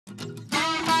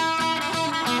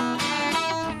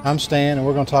I'm Stan, and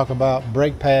we're going to talk about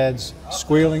brake pads,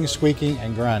 squealing, squeaking,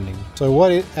 and grinding. So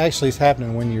what actually is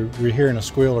happening when you're hearing a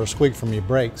squeal or a squeak from your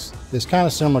brakes is kind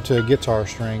of similar to a guitar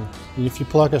string. If you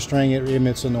pluck a string, it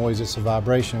emits a noise, it's a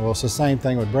vibration. Well, it's the same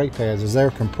thing with brake pads. As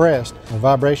they're compressed, a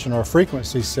vibration or a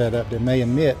frequency set up that may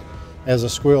emit as a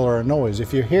squeal or a noise.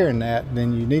 If you're hearing that,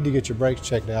 then you need to get your brakes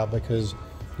checked out because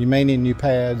you may need new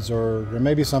pads, or there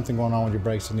may be something going on with your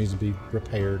brakes that needs to be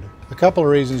repaired. A couple of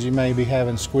reasons you may be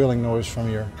having squealing noise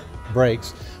from your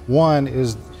brakes. One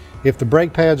is if the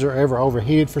brake pads are ever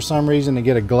overheated for some reason and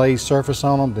get a glazed surface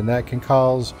on them, then that can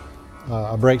cause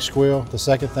a brake squeal. The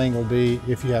second thing will be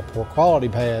if you have poor quality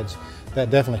pads,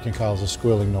 that definitely can cause a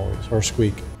squealing noise or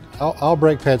squeak. All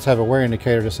brake pads have a wear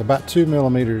indicator that's about 2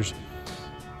 millimeters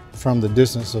from the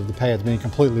distance of the pads being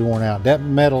completely worn out. That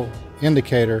metal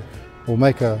indicator will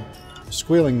make a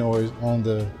squealing noise on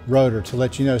the rotor to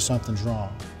let you know something's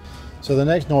wrong. So the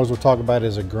next noise we'll talk about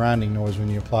is a grinding noise when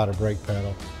you apply the brake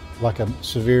pedal, like a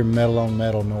severe metal on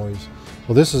metal noise.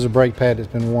 Well, this is a brake pad that's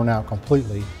been worn out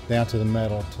completely down to the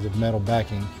metal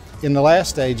backing. In the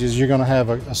last stages, you're going to have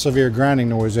a severe grinding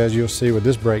noise, as you'll see with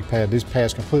this brake pad. This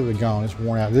pad's completely gone, it's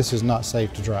worn out. This is not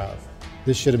safe to drive.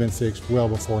 This should have been fixed well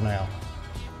before now.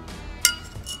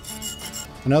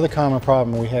 Another common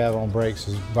problem we have on brakes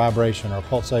is vibration or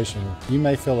pulsation. You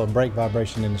may feel a brake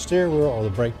vibration in the steering wheel or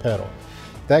the brake pedal.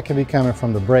 That can be coming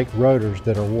from the brake rotors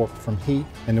that are warped from heat.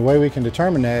 And the way we can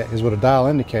determine that is with a dial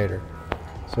indicator.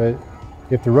 So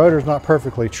if the rotor is not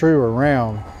perfectly true or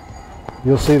round,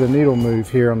 you'll see the needle move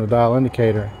here on the dial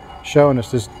indicator showing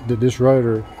us that this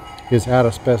rotor is out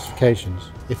of specifications.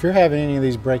 If you're having any of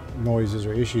these brake noises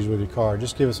or issues with your car,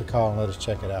 just give us a call and let us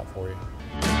check it out for you.